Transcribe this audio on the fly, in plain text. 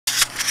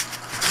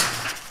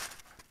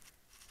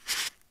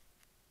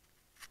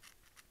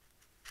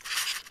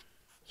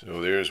So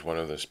there's one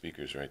of the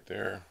speakers right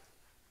there.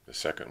 The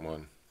second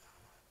one.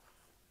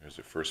 There's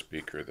the first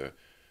speaker. The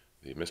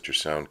Mr.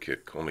 Sound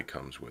kit only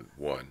comes with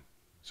one.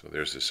 So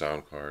there's the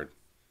sound card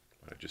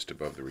just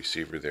above the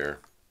receiver there.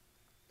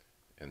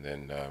 And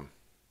then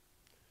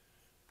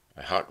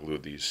I hot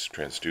glued these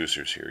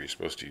transducers here. You're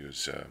supposed to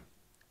use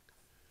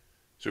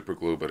super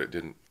glue, but it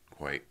didn't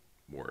quite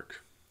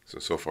work.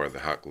 So far the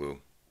hot glue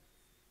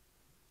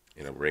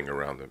in a ring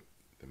around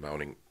the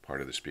mounting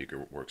part of the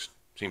speaker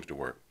seems to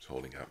work. It's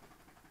holding up.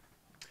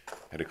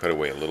 I had to cut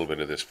away a little bit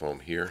of this foam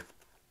here,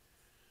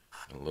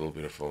 and a little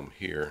bit of foam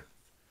here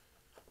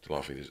to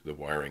allow for the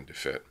wiring to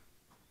fit.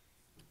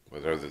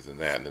 But other than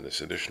that, and then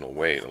this additional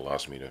weight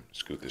allows me to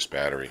scoot this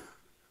battery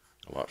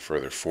a lot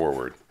further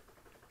forward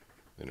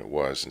than it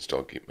was and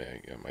still keep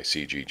my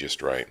CG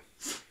just right.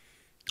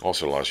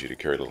 Also allows you to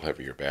carry a little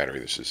heavier battery.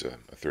 This is a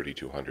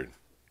 3200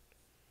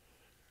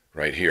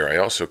 right here. I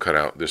also cut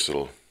out this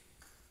little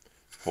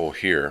hole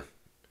here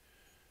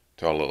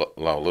to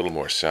allow a little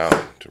more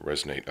sound to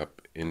resonate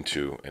up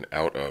into and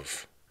out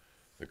of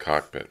the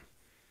cockpit.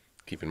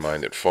 Keep in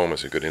mind that foam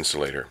is a good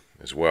insulator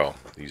as well.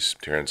 These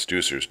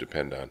transducers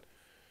depend on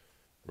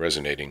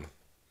resonating.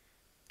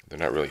 They're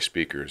not really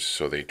speakers,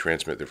 so they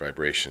transmit their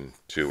vibration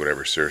to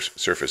whatever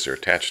surface they're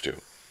attached to.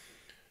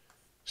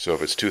 So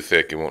if it's too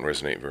thick, it won't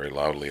resonate very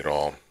loudly at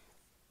all.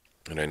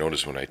 And I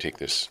notice when I take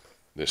this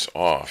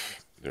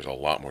off, there's a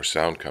lot more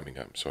sound coming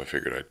up. So I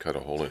figured I'd cut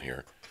a hole in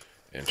here.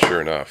 And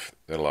sure enough,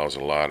 that allows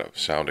a lot of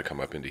sound to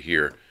come up into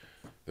here,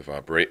 the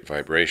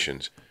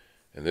vibrations.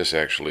 And this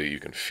actually, you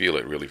can feel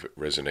it really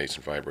resonates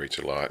and vibrates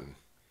a lot and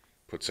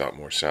puts out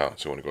more sound.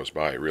 So when it goes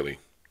by, it really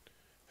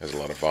has a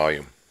lot of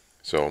volume.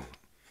 So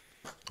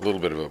a little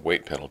bit of a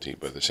weight penalty,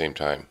 but at the same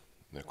time,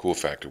 the cool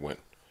factor went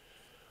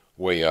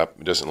way up.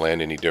 It doesn't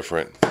land any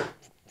different,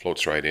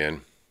 floats right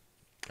in.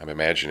 I'm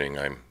imagining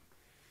if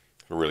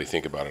I really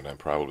think about it, I'm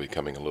probably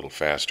coming a little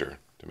faster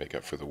to make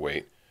up for the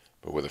weight.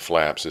 But with the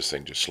flaps, this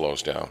thing just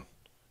slows down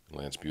and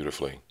lands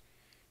beautifully,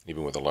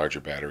 even with a larger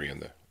battery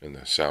in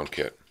the sound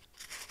kit.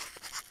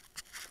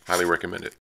 Highly recommend it.